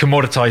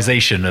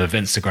commoditization of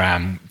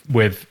Instagram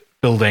with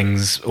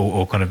buildings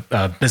or kind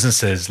of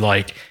businesses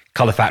like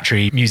Color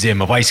Factory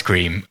Museum of Ice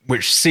Cream,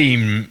 which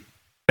seem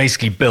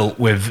basically built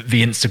with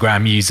the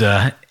Instagram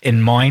user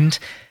in mind.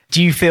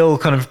 Do you feel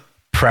kind of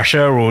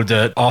pressure, or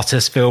do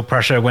artists feel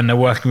pressure when they're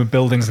working with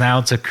buildings now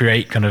to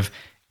create kind of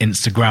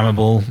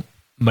Instagrammable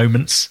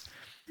moments?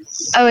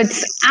 Oh,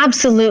 it's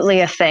absolutely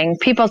a thing.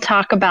 People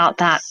talk about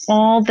that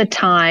all the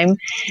time.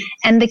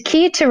 And the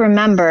key to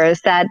remember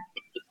is that,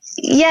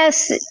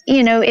 yes,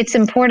 it's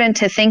important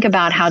to think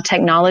about how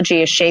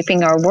technology is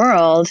shaping our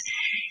world,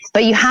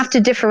 but you have to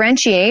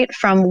differentiate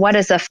from what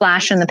is a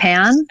flash in the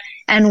pan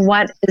and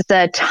what is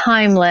a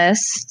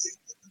timeless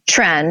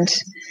trend.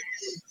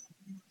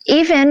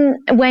 Even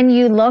when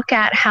you look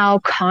at how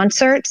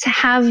concerts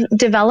have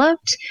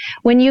developed,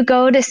 when you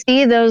go to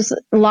see those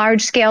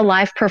large-scale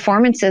live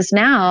performances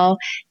now,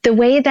 the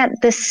way that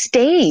the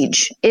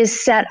stage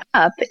is set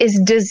up is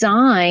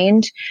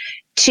designed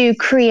to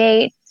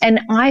create an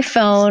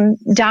iPhone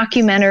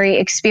documentary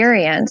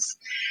experience.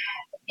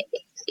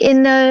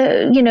 In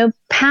the,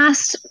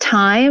 past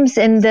times,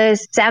 in the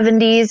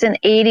 70s and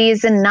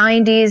 80s and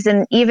 90s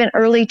and even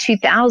early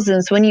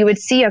 2000s, when you would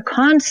see a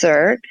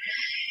concert,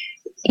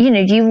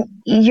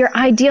 your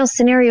ideal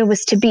scenario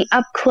was to be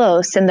up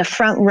close in the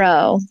front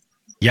row.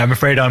 Yeah, I'm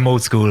afraid I'm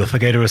old school. If I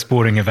go to a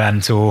sporting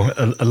event or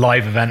a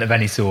live event of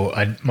any sort,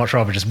 I'd much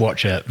rather just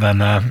watch it than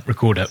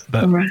record it.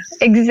 But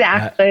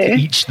exactly,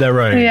 each their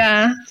own.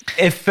 Yeah.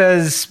 If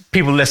there's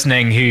people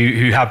listening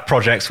who have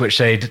projects which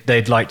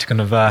they'd like to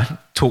kind of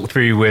talk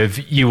through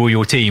with you or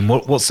your team,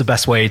 what's the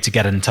best way to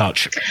get in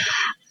touch?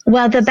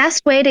 Well, the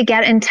best way to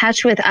get in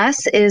touch with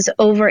us is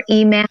over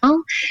email.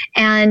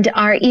 And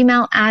our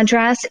email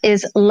address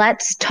is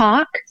let's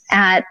talk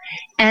at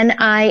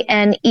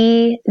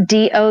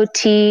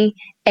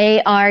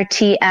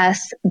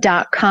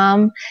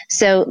NINEDOTARTS.com.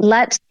 So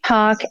let's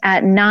talk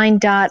at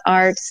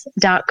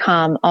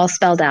 9.arts.com, all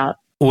spelled out.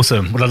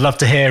 Awesome. Well, I'd love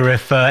to hear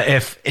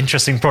if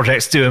interesting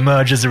projects do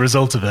emerge as a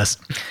result of this.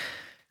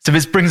 So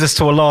this brings us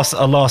to our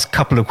last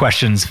couple of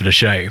questions for the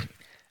show.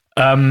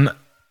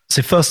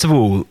 So first of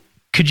all,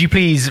 could you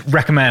please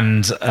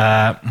recommend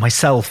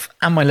myself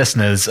and my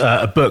listeners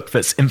a book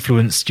that's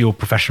influenced your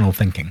professional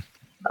thinking?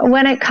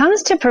 When it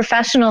comes to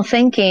professional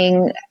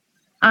thinking,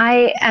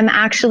 I am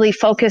actually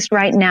focused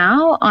right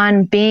now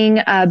on being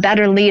a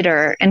better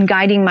leader and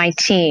guiding my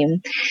team.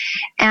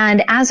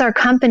 And as our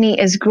company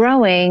is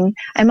growing,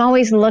 I'm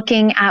always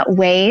looking at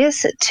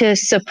ways to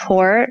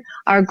support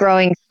our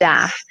growing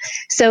staff.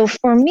 So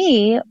for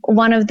me,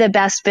 one of the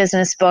best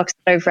business books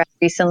that I've read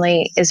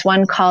recently is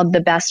one called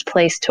The Best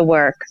Place to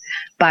Work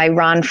by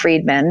Ron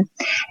Friedman.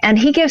 And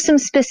he gives some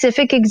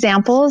specific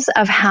examples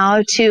of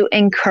how to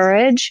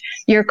encourage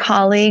your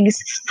colleagues,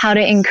 how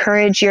to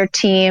encourage your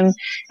team.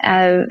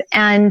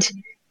 And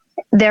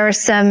there are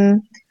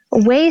some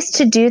ways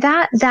to do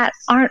that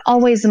aren't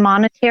always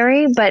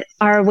monetary, but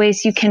are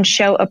ways you can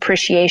show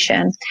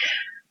appreciation.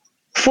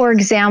 For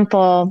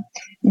example,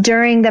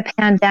 during the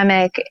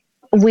pandemic,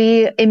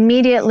 we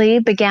immediately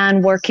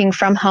began working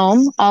from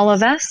home, all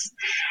of us.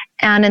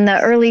 And in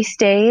the early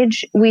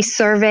stage, we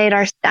surveyed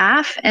our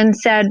staff and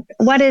said,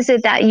 what is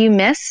it that you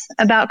miss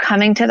about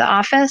coming to the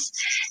office?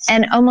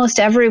 And almost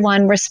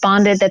everyone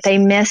responded that they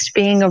missed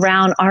being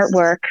around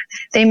artwork.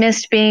 They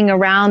missed being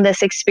around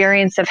this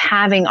experience of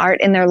having art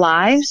in their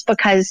lives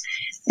because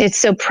it's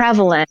so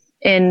prevalent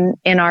in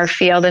our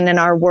field and in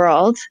our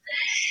world.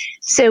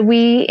 So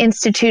we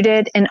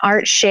instituted an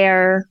art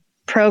share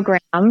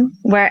program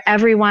where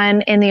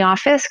everyone in the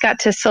office got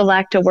to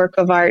select a work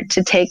of art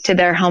to take to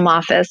their home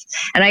office.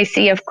 And I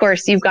see, of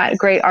course, you've got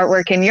great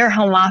artwork in your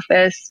home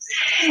office.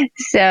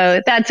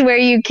 So that's where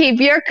you keep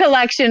your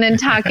collection and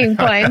talking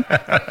points.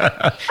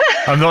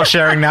 I'm not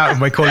sharing that with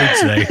my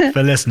colleagues today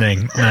for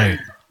listening. No.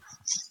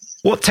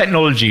 What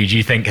technology do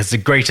you think has the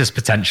greatest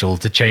potential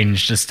to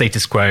change the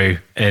status quo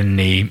in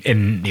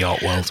the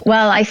art world?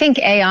 Well, I think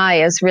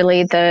AI is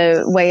really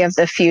the way of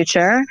the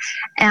future.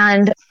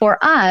 And for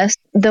us,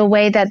 the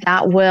way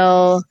that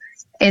will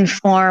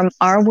inform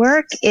our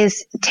work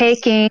is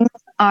taking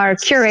our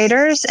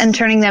curators and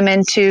turning them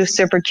into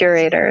super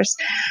curators.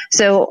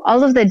 So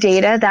all of the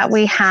data that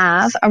we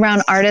have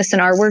around artists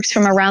and artworks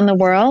from around the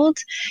world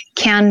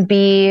can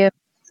be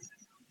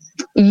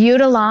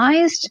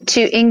utilized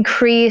to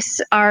increase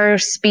our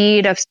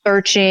speed of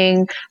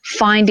searching,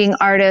 finding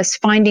artists,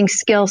 finding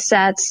skill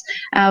sets,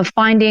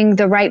 finding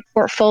the right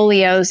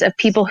portfolios of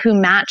people who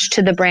match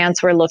to the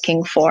brands we're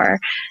looking for.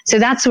 So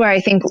that's where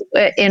I think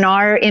in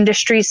our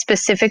industry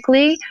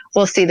specifically,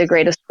 we'll see the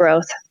greatest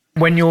growth.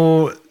 When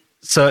you're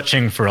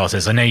searching for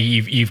artists, I know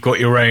you've got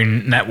your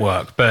own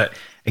network, but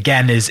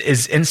again, is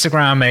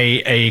Instagram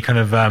a kind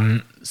of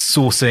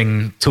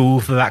sourcing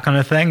tool for that kind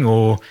of thing,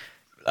 or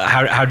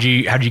how do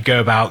you go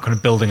about kind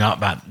of building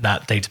up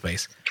that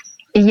database?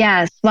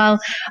 Yes, well,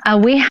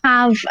 we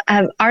have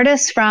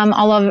artists from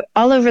all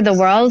over the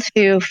world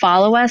who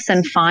follow us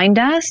and find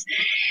us,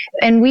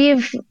 and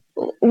we've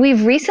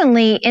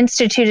recently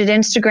instituted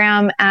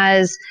Instagram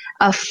as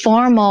a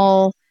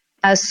formal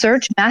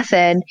search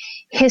method.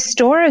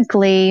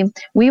 Historically,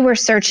 we were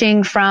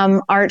searching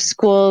from art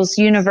schools,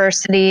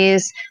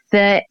 universities,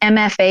 the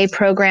MFA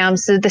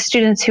programs, so the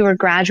students who were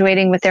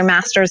graduating with their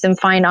masters in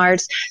fine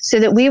arts, so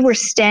that we were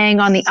staying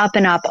on the up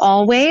and up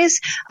always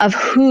of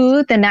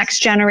who the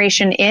next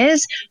generation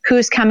is,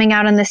 who's coming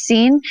out on the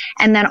scene,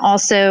 and then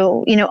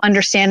also,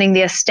 understanding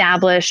the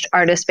established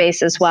artist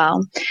base as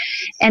well.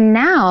 And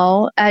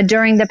now,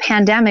 during the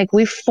pandemic,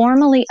 we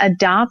formally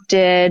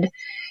adopted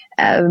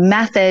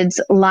methods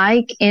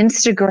like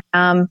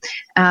Instagram,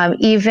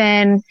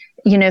 even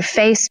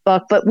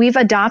Facebook, but we've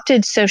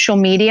adopted social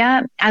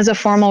media as a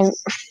formal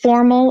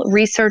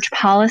research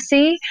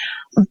policy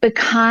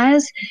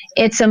because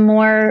it's a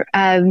more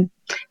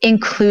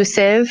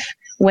inclusive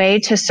way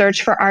to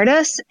search for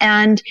artists,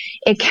 and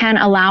it can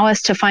allow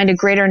us to find a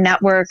greater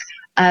network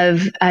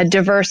of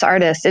diverse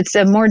artists. It's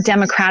a more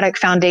democratic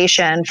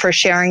foundation for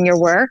sharing your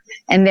work,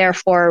 and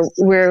therefore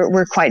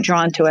we're quite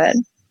drawn to it.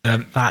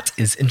 That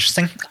is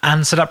interesting.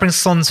 And so that brings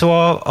us on to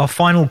our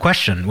final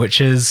question, which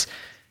is,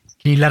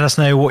 can you let us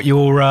know what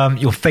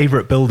your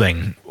favorite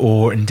building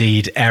or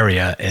indeed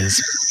area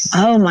is?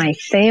 Oh, my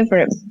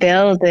favorite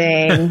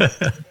building.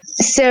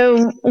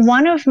 So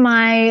one of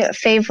my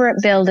favorite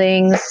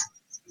buildings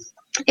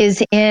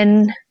is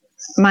in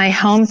my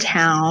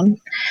hometown.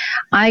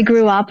 I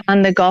grew up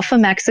on the Gulf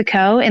of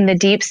Mexico in the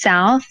deep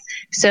south.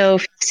 So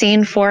if you've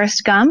seen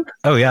Forrest Gump,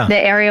 oh yeah, the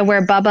area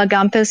where Bubba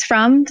Gump is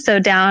from. So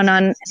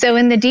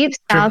in the deep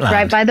south,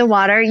 right by the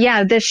water.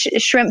 Yeah, the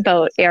shrimp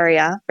boat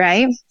area,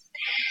 right?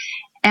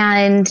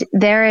 And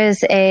there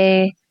is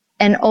a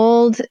an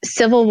old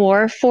Civil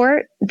War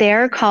fort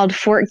there called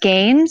Fort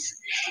Gaines,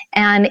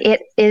 and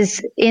it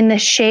is in the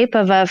shape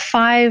of a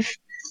five-pointed,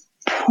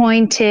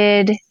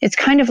 it's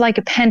kind of like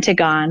a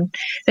pentagon.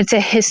 It's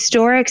a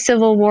historic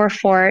Civil War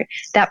fort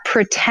that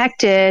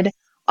protected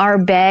our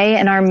bay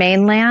and our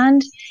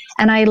mainland.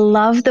 And I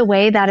love the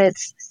way that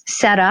it's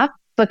set up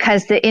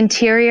because the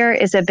interior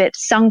is a bit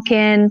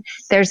sunken.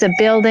 There's a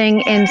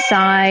building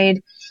inside,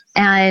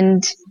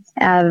 and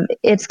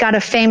it's got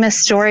a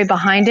famous story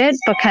behind it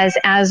because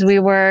as we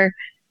were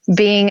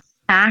being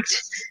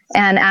attacked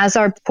and as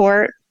our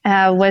port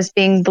was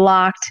being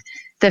blocked,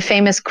 the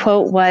famous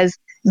quote was,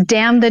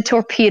 "Damn the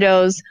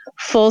torpedoes,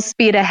 full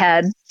speed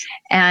ahead."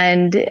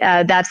 And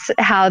that's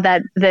how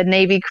the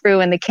Navy crew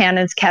and the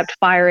cannons kept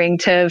firing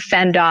to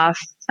fend off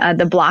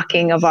the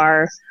blocking of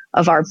our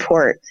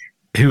port.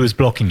 Who was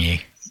blocking you?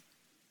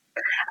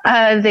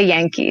 The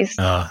Yankees.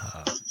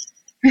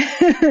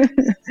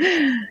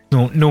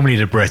 Normally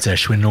the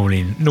British were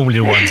normally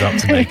the ones up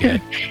to make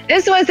it.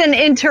 This was an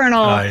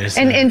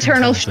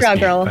internal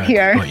struggle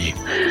here. Got you.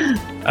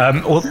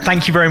 Well,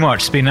 thank you very much.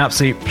 It's been an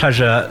absolute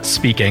pleasure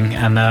speaking,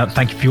 and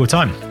thank you for your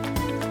time.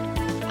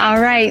 All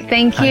right.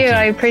 Thank you.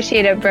 I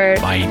appreciate it, Bert.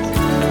 Bye.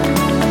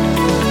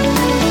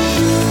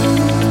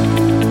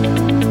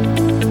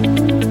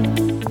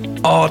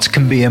 Art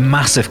can be a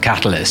massive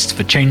catalyst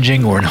for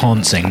changing or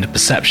enhancing the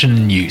perception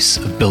and use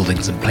of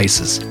buildings and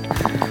places.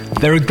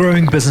 There are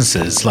growing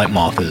businesses like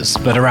Martha's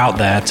that are out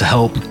there to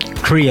help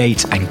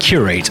create and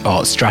curate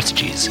art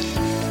strategies.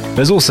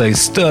 There's also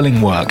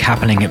sterling work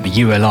happening at the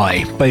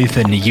ULI, both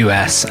in the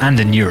US and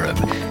in Europe,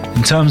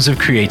 in terms of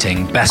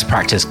creating best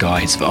practice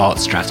guides for art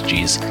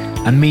strategies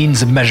and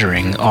means of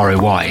measuring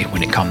ROI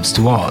when it comes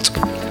to art.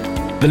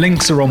 The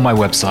links are on my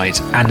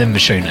website and in the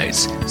show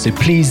notes, so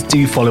please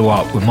do follow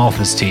up with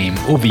Martha's team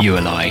or the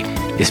ULI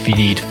if you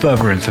need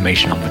further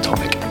information on the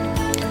topic.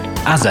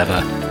 As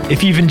ever,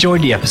 if you've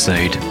enjoyed the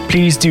episode,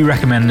 please do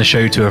recommend the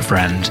show to a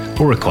friend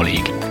or a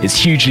colleague. It's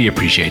hugely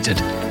appreciated.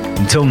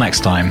 Until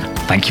next time,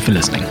 thank you for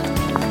listening.